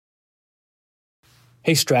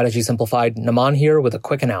Hey Strategy Simplified, Naman here with a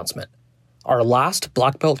quick announcement. Our last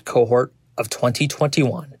Black Belt cohort of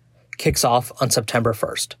 2021 kicks off on September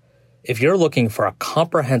 1st. If you're looking for a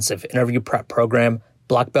comprehensive interview prep program,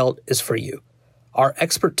 Black Belt is for you. Our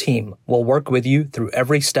expert team will work with you through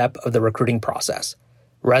every step of the recruiting process.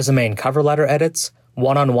 Resume and cover letter edits,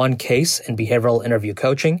 one-on-one case and behavioral interview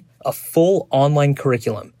coaching, a full online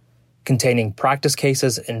curriculum containing practice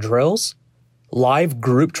cases and drills, live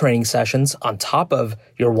group training sessions on top of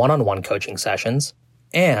your one-on-one coaching sessions,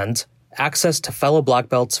 and access to fellow Black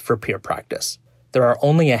Belts for peer practice. There are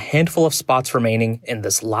only a handful of spots remaining in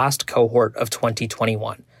this last cohort of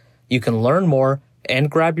 2021. You can learn more and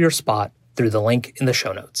grab your spot through the link in the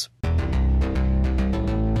show notes.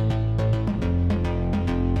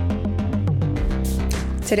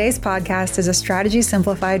 Today's podcast is a Strategy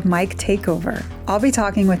Simplified mic takeover. I'll be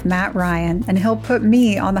talking with Matt Ryan, and he'll put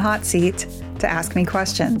me on the hot seat to ask me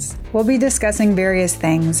questions. We'll be discussing various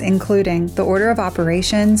things, including the order of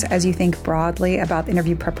operations as you think broadly about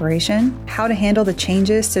interview preparation, how to handle the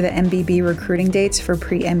changes to the MBB recruiting dates for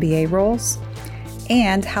pre-MBA roles,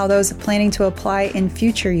 and how those planning to apply in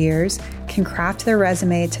future years can craft their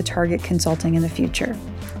resume to target consulting in the future.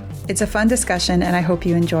 It's a fun discussion, and I hope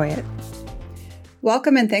you enjoy it.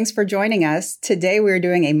 Welcome and thanks for joining us. Today we're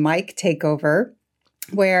doing a mic takeover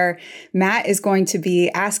where Matt is going to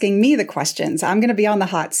be asking me the questions. I'm going to be on the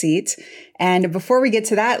hot seat. And before we get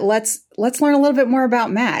to that, let's learn a little bit more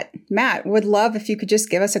about Matt. Matt, would love if you could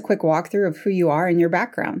just give us a quick walkthrough of who you are and your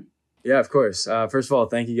background. Yeah, of course. First of all,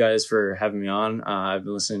 thank you guys for having me on. I've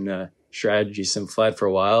been listening to Strategy Simplified for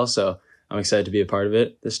a while, so I'm excited to be a part of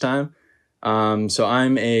it this time. So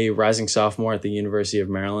I'm a rising sophomore at the University of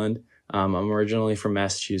Maryland. I'm originally from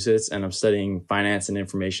Massachusetts, and I'm studying finance and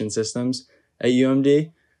information systems at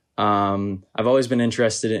UMD. I've always been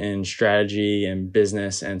interested in strategy and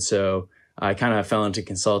business, and so I kind of fell into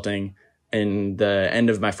consulting in the end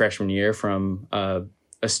of my freshman year from a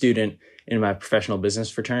student in my professional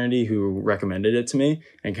business fraternity who recommended it to me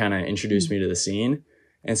and kind of introduced me to the scene.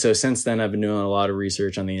 And so since then, I've been doing a lot of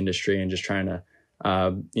research on the industry and just trying to,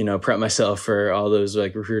 prep myself for all those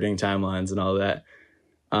like recruiting timelines and all that.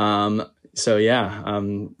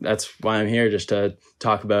 That's why I'm here, just to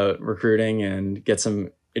talk about recruiting and get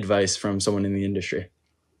some advice from someone in the industry.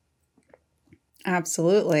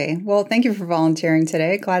 Absolutely. Well, thank you for volunteering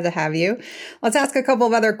today. Glad to have you. Let's ask a couple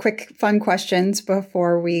of other quick, fun questions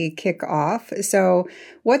before we kick off. So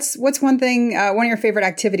what's one thing, one of your favorite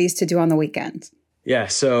activities to do on the weekends? Yeah.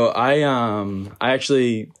 So I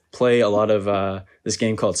actually play a lot of, this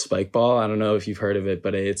game called Spike Ball. I don't know if you've heard of it,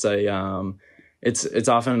 but it's it's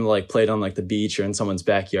often like played on like the beach or in someone's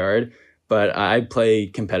backyard, but I play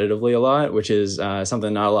competitively a lot, which is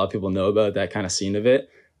something not a lot of people know about, that kind of scene of it.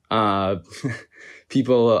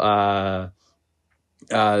 People at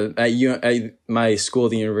my school,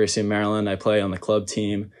 the University of Maryland, I play on the club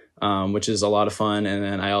team, which is a lot of fun. And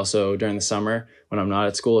then I also, during the summer, when I'm not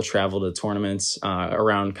at school, travel to tournaments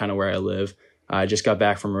around kind of where I live. I just got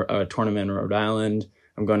back from a tournament in Rhode Island.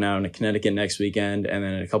 I'm going down to Connecticut next weekend, and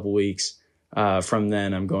then in a couple weeks from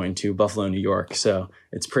then I'm going to Buffalo, New York. So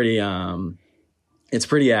it's pretty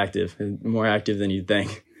active, more active than you'd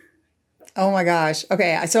think. Oh my gosh.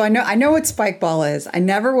 Okay. So I know what Spike Ball is. I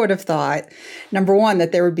never would have thought, number one,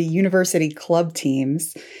 that there would be university club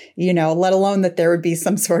teams, let alone that there would be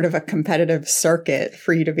some sort of a competitive circuit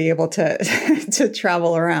for you to be able to to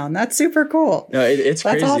travel around. That's super cool. No, it's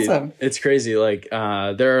That's crazy. Awesome. It's crazy. Like,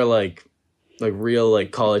 there are like real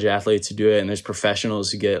like college athletes who do it, and there's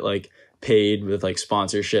professionals who get like paid with like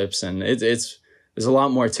sponsorships, and there's a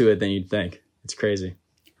lot more to it than you'd think. It's crazy.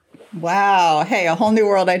 Wow. Hey, a whole new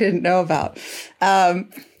world I didn't know about.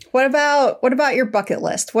 What about your bucket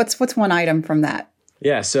list? What's one item from that?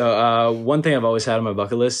 Yeah. So, one thing I've always had on my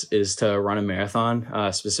bucket list is to run a marathon,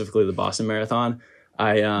 specifically the Boston Marathon.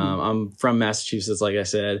 I'm from Massachusetts, like I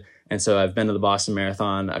said. And so I've been to the Boston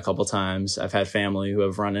Marathon a couple times. I've had family who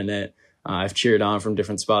have run in it. I've cheered on from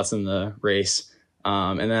different spots in the race.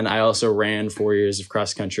 And then I also ran 4 years of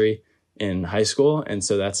cross country in high school. And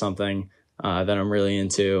so that's something that I'm really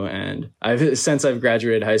into. And since I've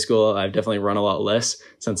graduated high school, I've definitely run a lot less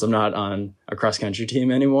since I'm not on a cross country team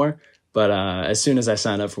anymore. But as soon as I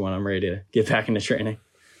sign up for one, I'm ready to get back into training.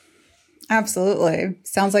 Absolutely.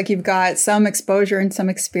 Sounds like you've got some exposure and some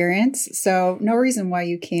experience. So no reason why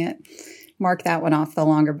you can't mark that one off the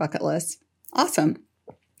longer bucket list. Awesome.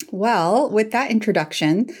 Well, with that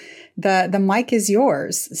introduction, the mic is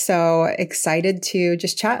yours. So excited to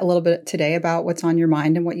just chat a little bit today about what's on your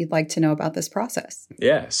mind and what you'd like to know about this process.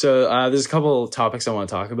 Yeah. So there's a couple topics I want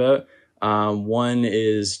to talk about. One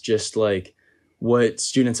is just like what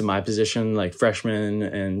students in my position, like freshmen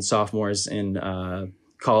and sophomores in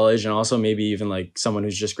college, and also maybe even like someone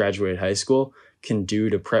who's just graduated high school, can do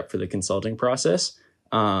to prep for the consulting process.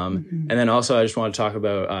 And then also I just want to talk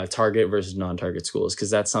about target versus non-target schools, because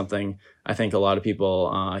that's something I think a lot of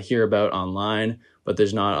people hear about online, but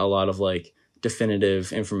there's not a lot of like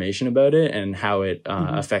definitive information about it and how it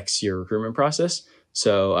affects your recruitment process.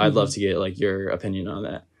 So I'd love to get like your opinion on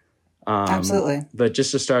that. Absolutely. But just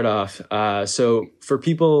to start off, so for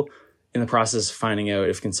people in the process of finding out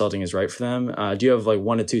if consulting is right for them, do you have like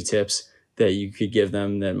 1 to 2 tips that you could give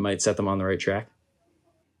them that might set them on the right track?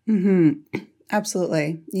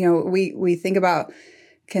 Absolutely. We think about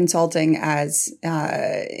consulting as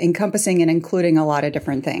encompassing and including a lot of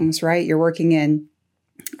different things, right? You're working in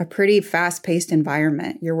a pretty fast-paced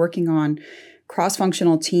environment. You're working on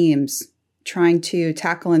cross-functional teams, trying to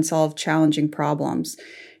tackle and solve challenging problems.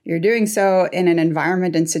 You're doing so in an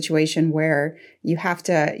environment and situation where you have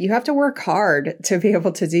to work hard to be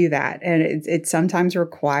able to do that. And it sometimes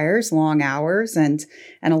requires long hours and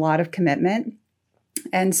a lot of commitment.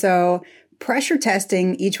 And so pressure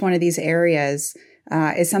testing each one of these areas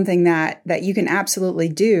is something that you can absolutely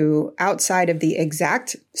do outside of the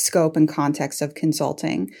exact scope and context of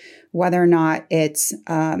consulting, whether or not it's,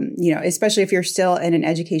 especially if you're still in an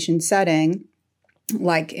education setting,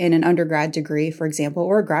 like in an undergrad degree, for example,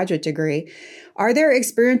 or a graduate degree. Are there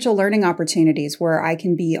experiential learning opportunities where I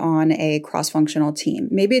can be on a cross-functional team?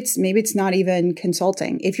 Maybe it's not even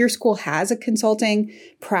consulting. If your school has a consulting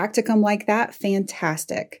practicum like that,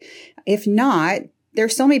 fantastic. If not, there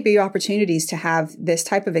still may be opportunities to have this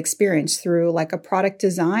type of experience through like a product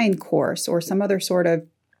design course or some other sort of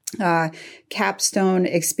capstone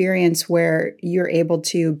experience where you're able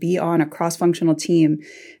to be on a cross-functional team,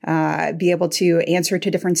 be able to answer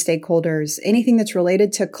to different stakeholders, anything that's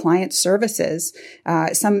related to client services,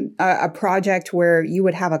 a project where you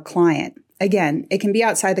would have a client. Again, it can be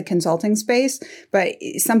outside the consulting space, but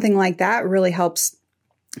something like that really helps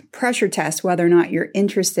pressure test whether or not you're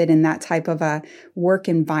interested in that type of a work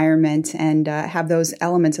environment and have those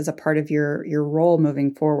elements as a part of your role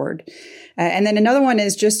moving forward. And then another one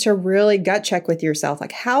is just to really gut check with yourself,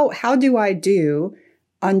 like how do I do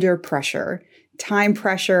under pressure? Time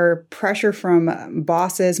pressure from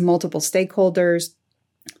bosses, multiple stakeholders.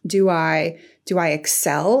 Do I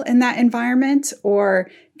excel in that environment, or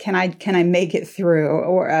can I make it through?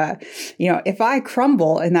 Or, if I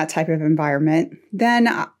crumble in that type of environment, then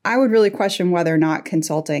I would really question whether or not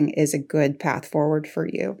consulting is a good path forward for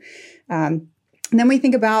you. And then we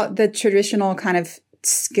think about the traditional kind of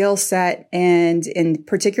skill set and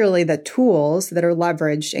particularly the tools that are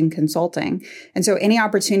leveraged in consulting. And so any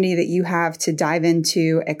opportunity that you have to dive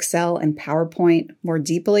into Excel and PowerPoint more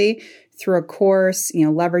deeply through a course,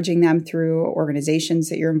 leveraging them through organizations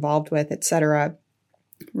that you're involved with, et cetera,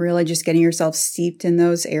 really just getting yourself steeped in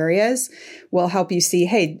those areas will help you see,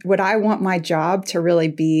 hey, would I want my job to really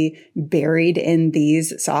be buried in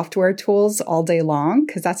these software tools all day long?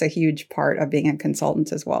 Because that's a huge part of being a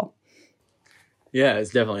consultant as well. Yeah,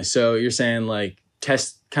 it's definitely. So you're saying like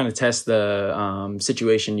test the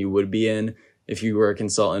situation you would be in if you were a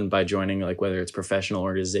consultant by joining like whether it's professional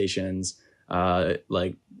organizations,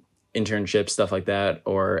 like internships, stuff like that,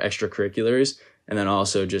 or extracurriculars. And then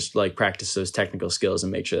also just like practice those technical skills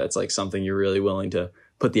and make sure that's like something you're really willing to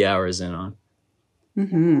put the hours in on.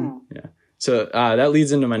 Mm-hmm. Yeah. So that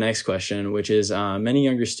leads into my next question, which is many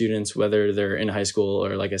younger students, whether they're in high school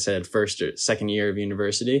or like I said, first or second year of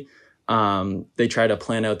university, they try to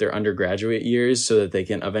plan out their undergraduate years so that they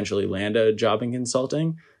can eventually land a job in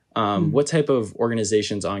consulting. What type of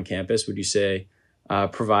organizations on campus would you say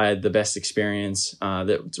provide the best experience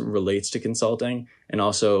that relates to consulting and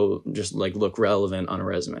also just like look relevant on a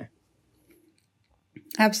resume?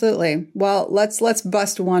 Absolutely. Well, let's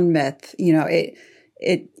bust one myth.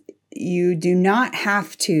 You do not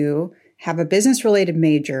have to have a business related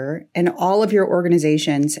major, and all of your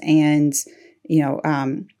organizations and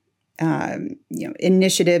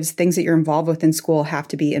initiatives, things that you're involved with in school have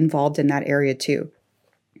to be involved in that area too.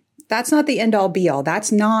 That's not the end all be all.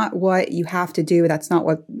 That's not what you have to do. That's not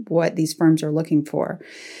what these firms are looking for.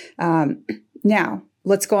 Now,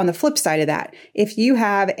 let's go on the flip side of that. If you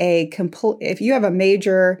have a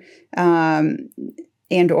major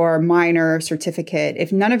and or minor certificate,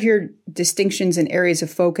 if none of your distinctions and areas of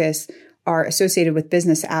focus are associated with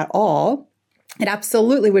business at all, it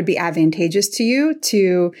absolutely would be advantageous to you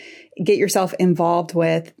to get yourself involved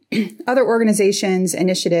with other organizations,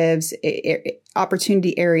 initiatives,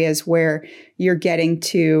 opportunity areas where you're getting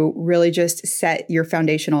to really just set your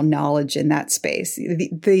foundational knowledge in that space.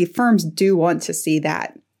 The firms do want to see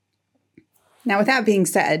that. Now, with that being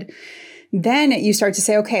said, then you start to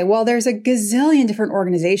say, okay, well, there's a gazillion different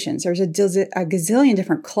organizations. There's a gazillion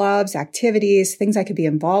different clubs, activities, things I could be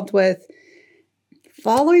involved with.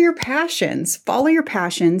 Follow your passions,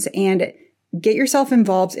 and get yourself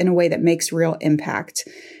involved in a way that makes real impact.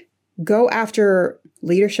 Go after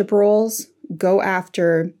leadership roles, go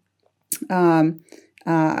after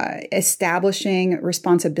establishing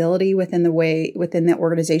responsibility within the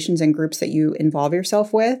organizations and groups that you involve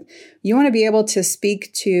yourself with. You want to be able to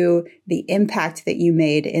speak to the impact that you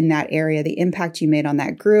made in that area, the impact you made on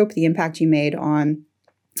that group, the impact you made on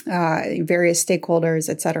various stakeholders,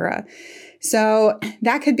 et cetera. So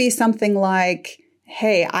that could be something like,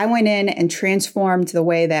 hey, I went in and transformed the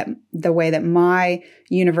way that my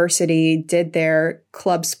university did their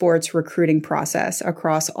club sports recruiting process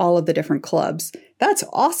across all of the different clubs. That's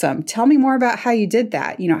awesome. Tell me more about how you did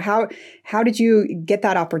that. How did you get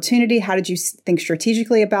that opportunity? How did you think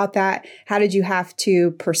strategically about that? How did you have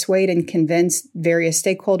to persuade and convince various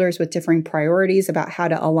stakeholders with differing priorities about how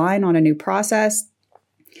to align on a new process?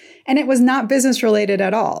 And it was not business related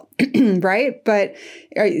at all, right? But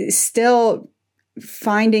still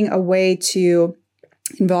finding a way to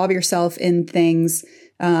involve yourself in things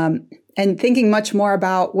and thinking much more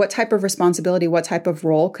about what type of responsibility, what type of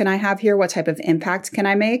role can I have here? What type of impact can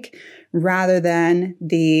I make, rather than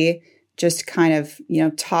the just kind of,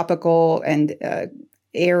 topical and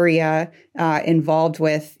area involved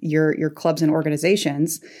with your clubs and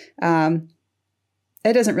organizations.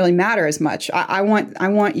 It doesn't really matter as much. I want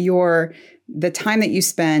the time that you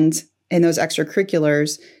spend in those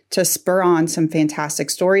extracurriculars to spur on some fantastic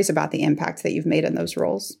stories about the impact that you've made in those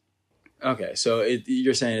roles. Okay, so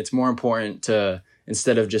you're saying it's more important to,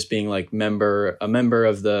 instead of just being like a member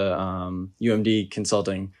of the UMD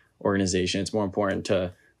consulting organization, it's more important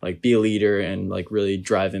to like be a leader and like really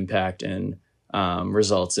drive impact and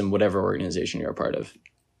results in whatever organization you're a part of.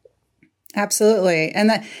 Absolutely.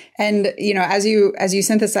 And as you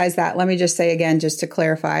synthesize that, let me just say again, just to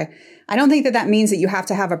clarify, I don't think that means that you have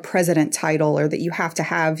to have a president title or that you have to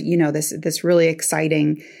have, this really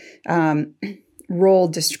exciting role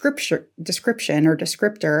description or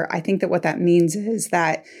descriptor. I think that what that means is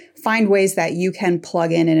that find ways that you can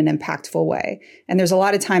plug in an impactful way. And there's a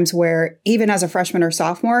lot of times where even as a freshman or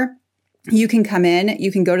sophomore, you can come in,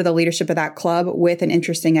 you can go to the leadership of that club with an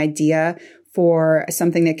interesting idea for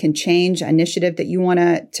something that can change, initiative that you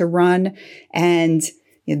want to run, and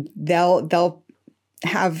you'll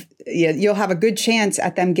have a good chance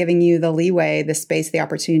at them giving you the leeway, the space, the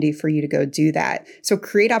opportunity for you to go do that. So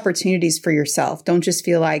create opportunities for yourself. Don't just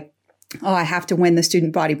feel like, oh, I have to win the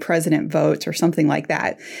student body president vote or something like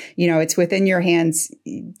that. It's within your hands.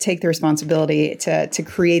 Take the responsibility to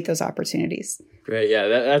create those opportunities. Great. Yeah,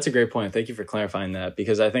 that's a great point. Thank you for clarifying that,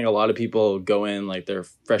 because I think a lot of people go in like their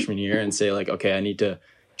freshman year and say like, okay, I need to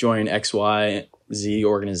join X, Y, Z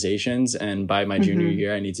organizations. And by my junior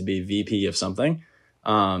year, I need to be VP of something.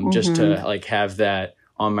 Just to like have that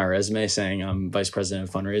on my resume saying I'm vice president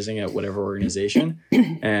of fundraising at whatever organization.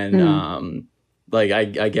 And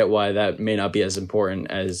I get why that may not be as important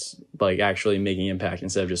as like actually making impact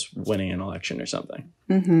instead of just winning an election or something.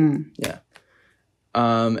 Yeah.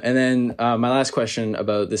 And then my last question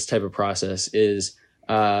about this type of process is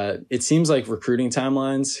it seems like recruiting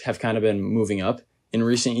timelines have kind of been moving up in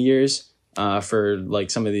recent years for like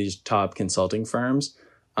some of these top consulting firms.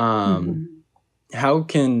 How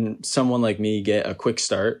can someone like me get a quick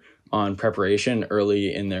start on preparation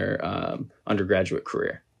early in their undergraduate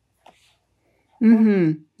career?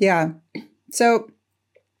 Yeah. So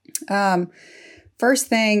first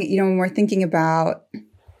thing, when we're thinking about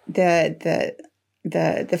the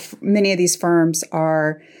many of these firms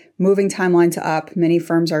are moving timelines up. Many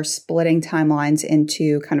firms are splitting timelines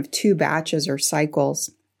into kind of two batches or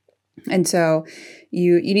cycles. And so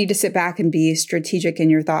you need to sit back and be strategic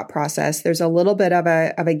in your thought process. There's a little bit of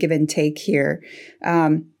a give and take here.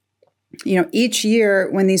 Each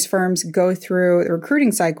year when these firms go through the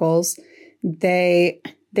recruiting cycles,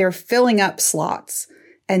 they're filling up slots.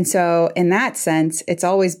 And so in that sense, it's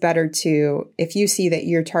always better to, if you see that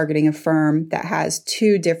you're targeting a firm that has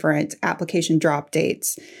two different application drop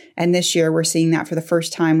dates, and this year we're seeing that for the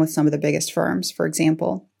first time with some of the biggest firms, for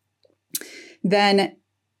example, then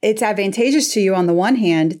it's advantageous to you on the one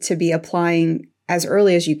hand to be applying as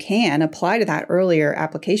early as you can, apply to that earlier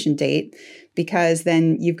application date, because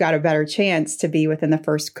then you've got a better chance to be within the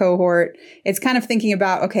first cohort. It's kind of thinking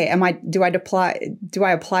about, okay, do I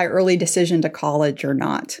apply early decision to college or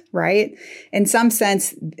not, right? In some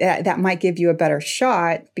sense, that might give you a better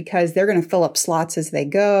shot because they're going to fill up slots as they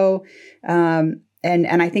go. And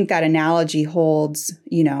I think that analogy holds,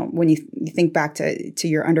 when you think back to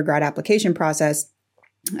your undergrad application process.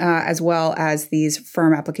 as well as these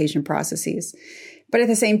firm application processes. But at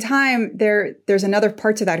the same time, there's another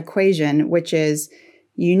part to that equation, which is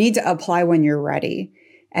you need to apply when you're ready.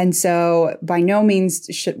 And so by no means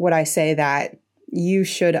would I say that you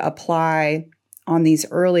should apply on these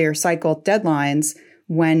earlier cycle deadlines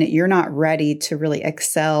when you're not ready to really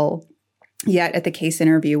excel yet at the case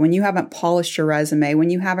interview, when you haven't polished your resume, when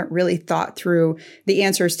you haven't really thought through the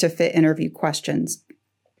answers to fit interview questions.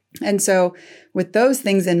 And so with those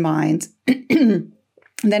things in mind, then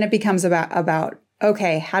it becomes about,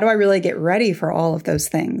 okay, how do I really get ready for all of those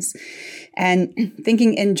things? And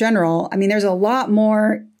thinking in general, I mean, there's a lot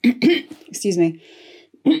more, excuse me,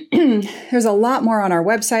 there's a lot more on our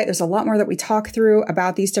website. There's a lot more that we talk through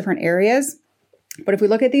about these different areas. But if we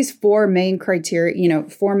look at these four main criteria,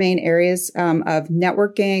 four main areas of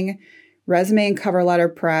networking, resume and cover letter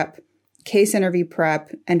prep, case interview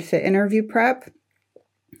prep, and fit interview prep,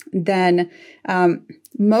 then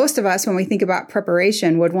most of us, when we think about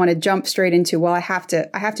preparation, would want to jump straight into, well, I have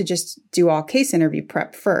to just do all case interview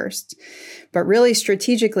prep first. But really,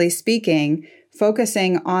 strategically speaking,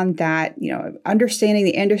 focusing on that, understanding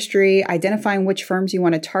the industry, identifying which firms you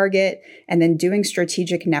want to target, and then doing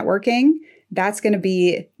strategic networking, that's going to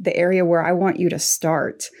be the area where I want you to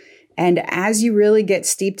start. And as you really get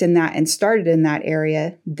steeped in that and started in that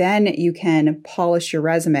area, then you can polish your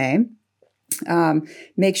resume.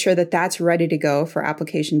 Make sure that that's ready to go for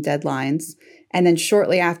application deadlines. And then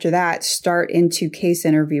shortly after that, start into case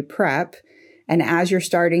interview prep. And as you're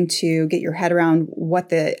starting to get your head around what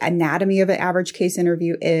the anatomy of an average case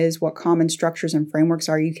interview is, what common structures and frameworks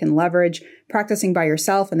are you can leverage, practicing by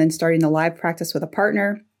yourself, and then starting the live practice with a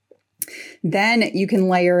partner, then you can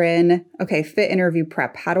layer in, okay, fit interview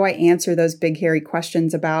prep. How do I answer those big, hairy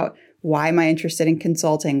questions about why am I interested in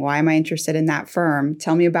consulting? Why am I interested in that firm?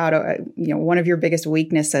 Tell me about one of your biggest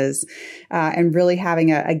weaknesses, and really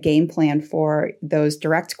having a game plan for those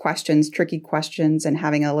direct questions, tricky questions, and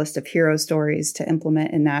having a list of hero stories to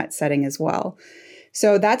implement in that setting as well.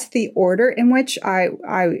 So that's the order in which I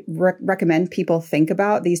recommend people think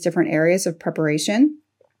about these different areas of preparation.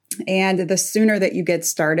 And the sooner that you get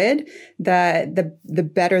started, the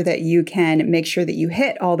better that you can make sure that you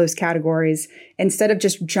hit all those categories instead of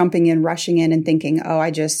just jumping in, rushing in and thinking, oh,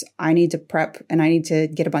 I need to prep and I need to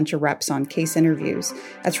get a bunch of reps on case interviews.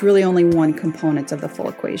 That's really only one component of the full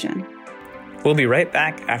equation. We'll be right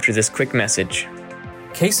back after this quick message.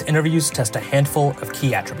 Case interviews test a handful of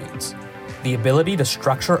key attributes: the ability to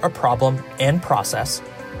structure a problem and process,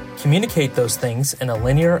 communicate those things in a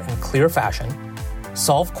linear and clear fashion,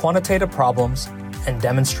 solve quantitative problems, and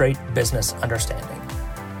demonstrate business understanding.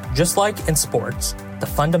 Just like in sports, the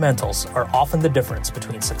fundamentals are often the difference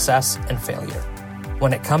between success and failure.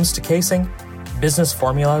 When it comes to casing, business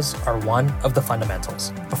formulas are one of the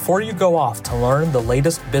fundamentals. Before you go off to learn the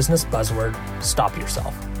latest business buzzword, stop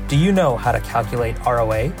yourself. Do you know how to calculate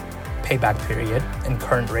ROA, payback period, and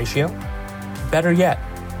current ratio? Better yet,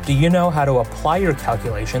 do you know how to apply your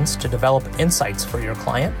calculations to develop insights for your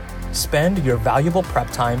client? Spend your valuable prep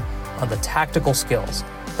time on the tactical skills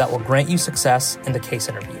that will grant you success in the case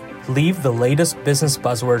interview. Leave the latest business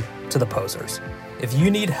buzzword to the posers. If you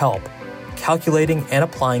need help calculating and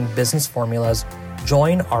applying business formulas,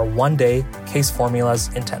 join our one-day Case Formulas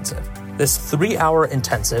Intensive. This 3-hour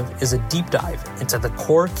intensive is a deep dive into the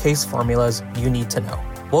core case formulas you need to know.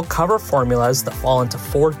 We'll cover formulas that fall into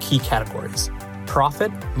 4 key categories: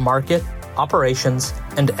 profit, market, operations,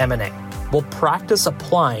 and M&A. We'll practice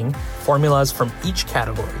applying formulas from each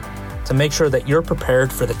category to make sure that you're prepared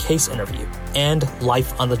for the case interview and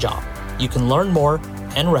life on the job. You can learn more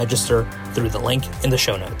and register through the link in the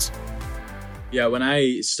show notes. Yeah, when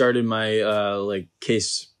I started my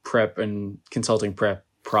case prep and consulting prep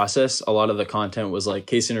process, a lot of the content was like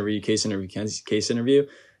case interview.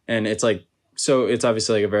 And it's it's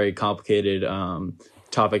obviously like a very complicated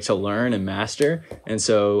topic to learn and master. And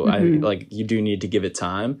so you do need to give it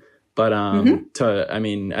time. But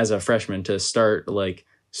as a freshman, to start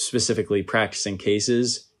specifically practicing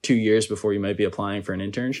cases 2 years before you might be applying for an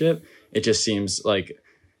internship, it just seems like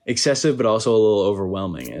excessive, but also a little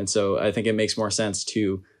overwhelming. And so I think it makes more sense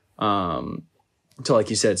to like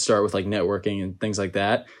you said, start with networking and things like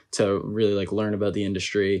that to really learn about the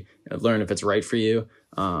industry, learn if it's right for you,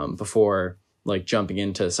 before jumping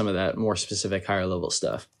into some of that more specific higher level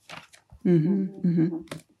stuff.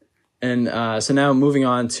 And so now moving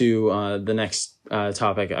on to the next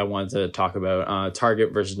topic I wanted to talk about,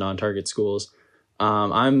 target versus non-target schools.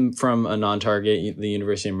 I'm from a non-target, the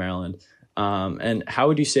University of Maryland. And how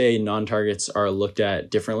would you say non-targets are looked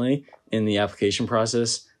at differently in the application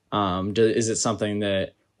process? Is it something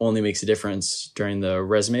that only makes a difference during the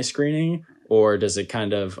resume screening, or does it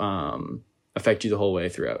kind of affect you the whole way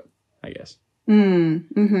throughout, I guess?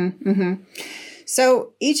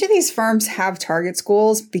 So each of these firms have target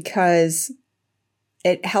schools because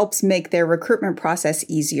it helps make their recruitment process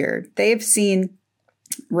easier. They've seen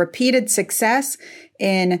repeated success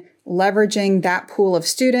in leveraging that pool of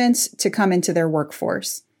students to come into their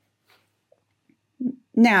workforce.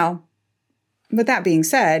 Now, with that being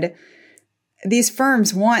said, these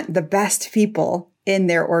firms want the best people in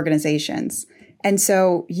their organizations. And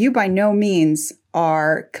so you by no means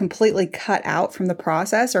are completely cut out from the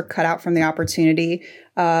process or cut out from the opportunity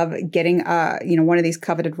of getting, one of these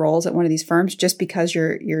coveted roles at one of these firms just because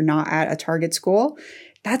you're not at a target school.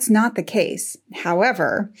 That's not the case.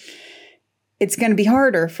 However, it's going to be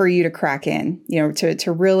harder for you to crack in,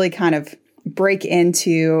 to really kind of break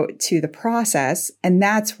into the process. And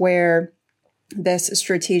that's where this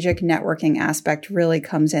strategic networking aspect really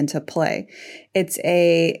comes into play. It's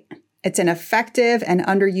an effective and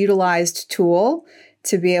underutilized tool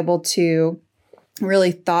to be able to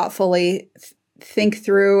really thoughtfully think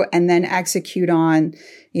through and then execute on,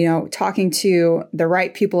 talking to the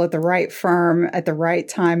right people at the right firm at the right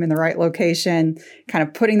time in the right location, kind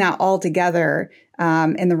of putting that all together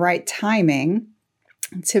in the right timing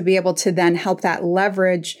to be able to then help that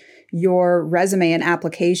leverage your resume and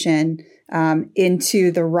application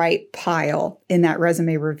into the right pile in that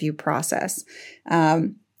resume review process.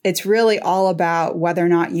 It's really all about whether or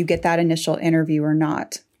not you get that initial interview or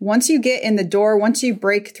not. Once you get in the door, once you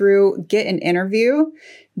break through, get an interview,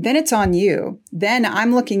 then it's on you. Then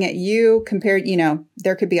I'm looking at you compared,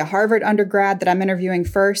 there could be a Harvard undergrad that I'm interviewing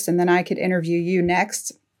first, and then I could interview you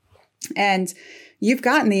next. And you've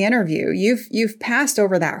gotten the interview. You've passed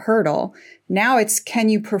over that hurdle. Now it's, can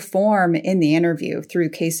you perform in the interview through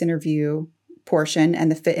case interview portion and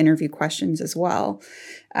the fit interview questions as well.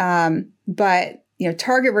 But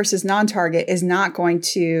target versus non-target is not going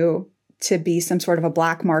to be some sort of a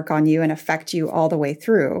black mark on you and affect you all the way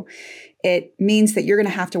through. It means that you're going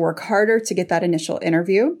to have to work harder to get that initial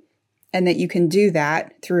interview, and that you can do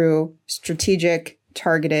that through strategic,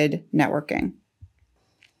 targeted networking.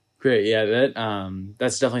 Great. Yeah,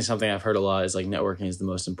 that's definitely something I've heard a lot, is like networking is the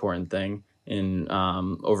most important thing in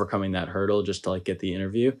overcoming that hurdle just to like get the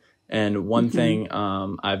interview. And one thing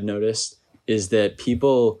I've noticed is that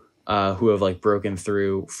people who have like broken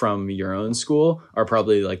through from your own school are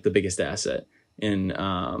probably like the biggest asset in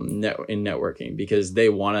networking, because they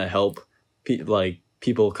want to help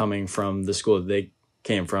people coming from the school that they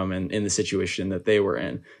came from and in the situation that they were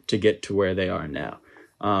in to get to where they are now.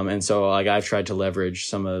 And so like I've tried to leverage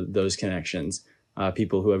some of those connections,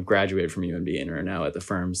 people who have graduated from UNB and are now at the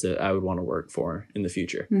firms that I would want to work for in the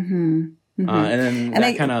future. And then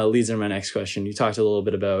that kind of leads into my next question. You talked a little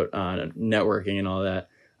bit about networking and all that.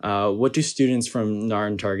 What do students from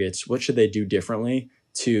non-targets, what should they do differently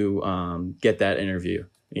to get that interview,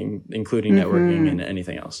 including networking and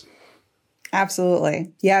anything else?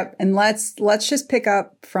 Absolutely. Yep. And let's just pick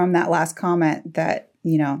up from that last comment that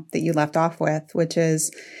you left off with, which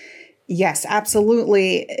is, yes,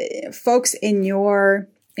 absolutely. Folks in your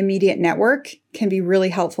immediate network can be really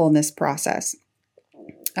helpful in this process.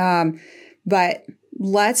 But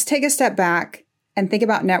let's take a step back and think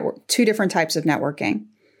about two different types of networking.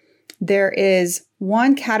 There is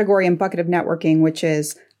one category and bucket of networking, which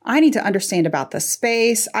is, I need to understand about the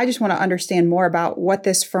space. I just want to understand more about what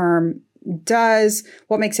this firm does,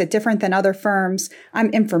 what makes it different than other firms. I'm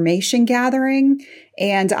information gathering,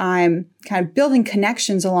 and I'm kind of building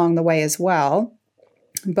connections along the way as well.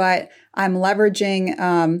 But I'm leveraging,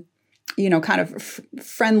 kind of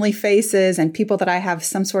friendly faces and people that I have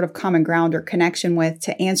some sort of common ground or connection with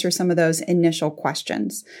to answer some of those initial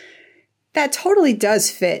questions. That totally does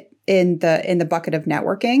fit in the bucket of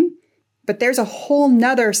networking, but there's a whole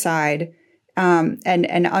nother side and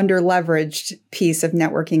an under-leveraged piece of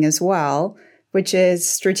networking as well, which is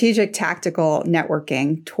strategic tactical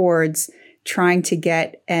networking towards trying to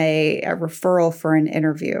get a referral for an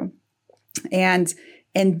interview. And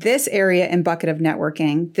in this area and bucket of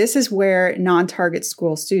networking, this is where non-target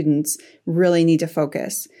school students really need to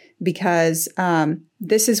focus, because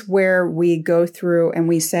this is where we go through and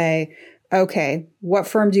we say, okay, what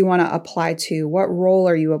firm do you want to apply to? What role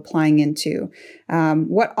are you applying into?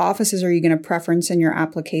 What offices are you going to preference in your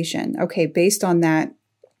application? Okay, based on that,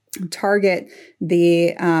 target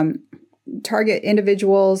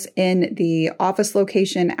individuals in the office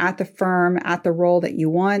location at the firm, at the role that you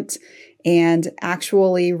want, and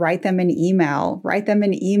actually write them an email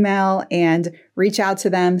and reach out to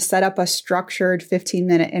them, set up a structured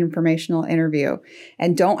 15-minute informational interview.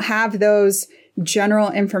 And don't have those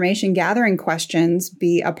general information gathering questions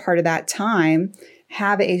be a part of that time.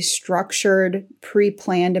 have a structured,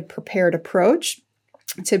 pre-planned and prepared approach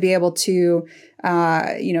to be able to,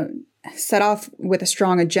 set off with a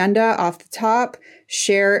strong agenda off the top,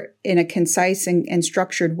 share in a concise and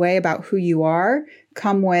structured way about who you are,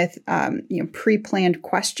 come with, pre-planned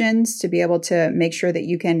questions to be able to make sure that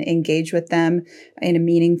you can engage with them in a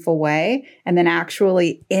meaningful way. And then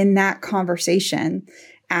actually in that conversation,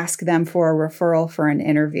 ask them for a referral for an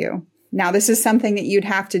interview. Now, this is something that you'd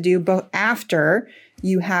have to do both after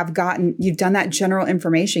you've done that general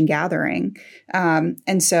information gathering.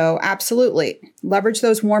 And so absolutely leverage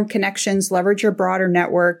those warm connections, leverage your broader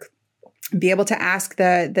network, be able to ask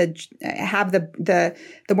have the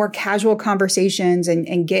more casual conversations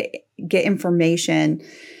and get information.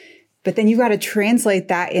 But then you've got to translate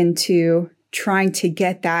that into trying to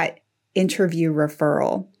get that interview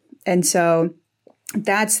referral. And so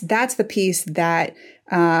that's the piece that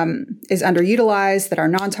is underutilized, that our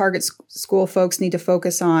non-target school folks need to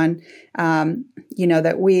focus on,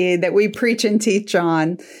 that we preach and teach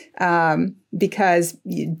on, because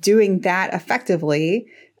doing that effectively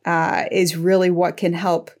is really what can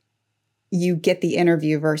help you get the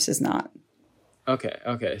interview versus not.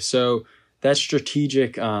 Okay. So that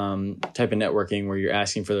strategic type of networking where you're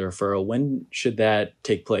asking for the referral, when should that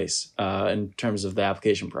take place in terms of the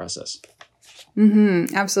application process?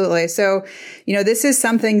 Absolutely. So, this is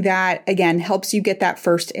something that, again, helps you get that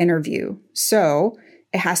first interview. So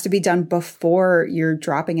it has to be done before you're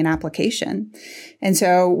dropping an application. And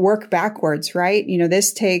so work backwards, right?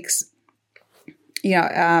 This takes,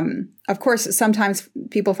 of course, sometimes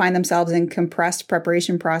people find themselves in compressed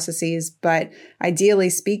preparation processes, but ideally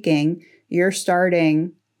speaking, you're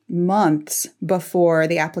starting months before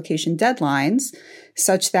the application deadlines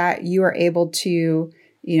such that you are able to,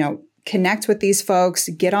 connect with these folks,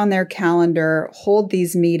 get on their calendar, hold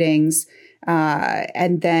these meetings,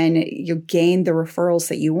 and then you gain the referrals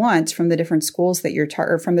that you want from the different schools that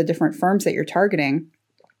or from the different firms that you're targeting.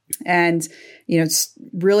 And, it's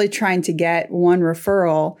really trying to get one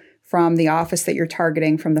referral from the office that you're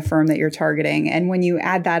targeting, from the firm that you're targeting. And when you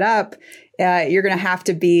add that up, you're going to have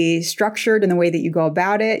to be structured in the way that you go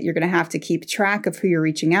about it. You're going to have to keep track of who you're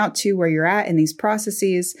reaching out to, where you're at in these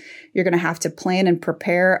processes. You're going to have to plan and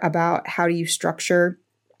prepare about how do you structure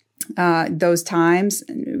those times.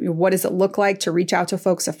 What does it look like to reach out to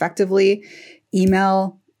folks effectively?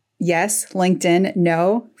 Email, yes. LinkedIn,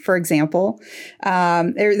 no, for example.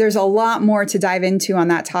 There's a lot more to dive into on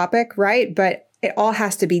that topic, right? But it all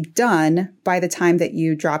has to be done by the time that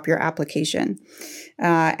you drop your application.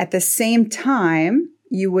 At the same time,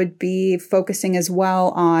 you would be focusing as well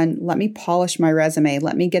on, let me polish my resume.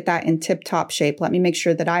 Let me get that in tip-top shape. Let me make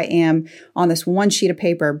sure that I am on this one sheet of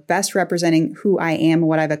paper, best representing who I am,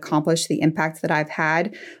 what I've accomplished, the impact that I've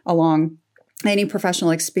had along any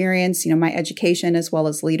professional experience, my education as well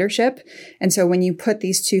as leadership. And so when you put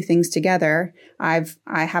these two things together, I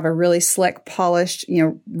have a really slick, polished,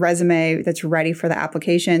 resume that's ready for the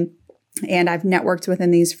application. And I've networked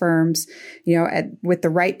within these firms, with the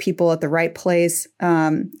right people at the right place.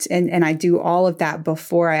 And I do all of that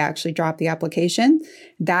before I actually drop the application.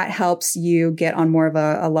 That helps you get on more of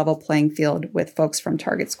a level playing field with folks from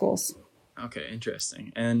target schools. Okay,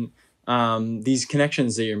 interesting. And these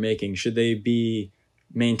connections that you're making, should they be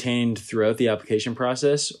maintained throughout the application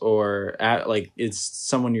process, or is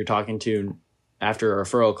someone you're talking to after a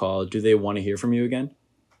referral call, do they want to hear from you again?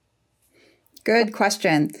 Good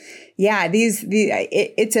question. Yeah,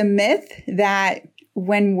 it's a myth that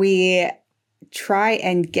when we try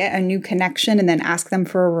and get a new connection and then ask them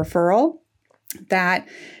for a referral, that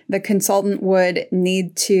the consultant would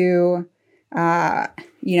need to,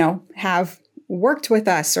 have worked with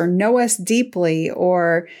us or know us deeply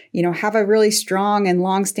or, have a really strong and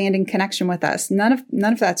long-standing connection with us. None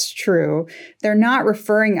of that's true. They're not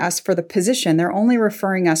referring us for the position. They're only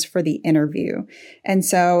referring us for the interview. And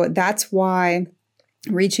so that's why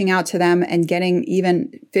reaching out to them and getting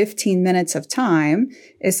even 15 minutes of time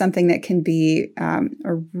is something that can be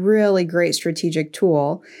a really great strategic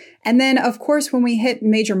tool. And then, of course, when we hit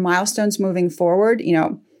major milestones moving forward,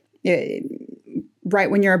 right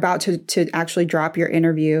when you're about to actually drop your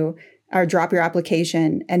interview or drop your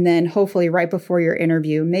application, and then hopefully right before your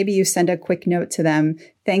interview, maybe you send a quick note to them,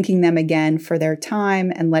 thanking them again for their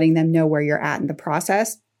time and letting them know where you're at in the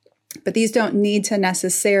process. But these don't need to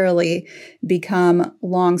necessarily become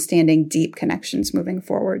long-standing, deep connections moving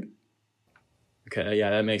forward. Okay, yeah,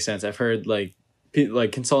 that makes sense. I've heard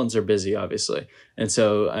consultants are busy, obviously. And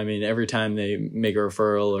so, every time they make a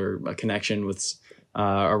referral or a connection with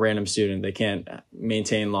a random student, they can't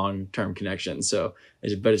maintain long-term connections. So,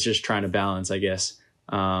 but it's just trying to balance, I guess,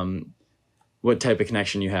 what type of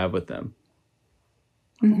connection you have with them.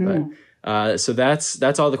 Mm-hmm. But so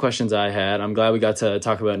that's all the questions I had. I'm glad we got to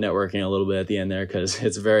talk about networking a little bit at the end there, because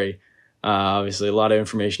it's very obviously a lot of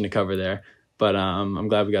information to cover there. But I'm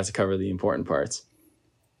glad we got to cover the important parts.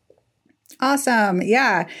 Awesome.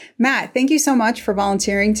 Yeah. Matt, thank you so much for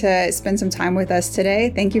volunteering to spend some time with us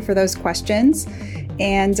today. Thank you for those questions.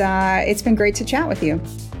 And it's been great to chat with you.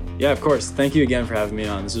 Yeah, of course. Thank you again for having me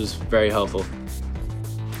on. This was very helpful.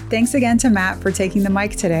 Thanks again to Matt for taking the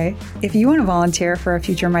mic today. If you want to volunteer for a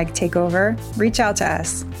future mic takeover, reach out to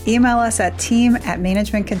us. Email us at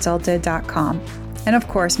team@managementconsulted.com. And of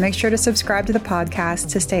course, make sure to subscribe to the podcast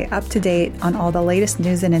to stay up to date on all the latest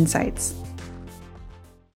news and insights.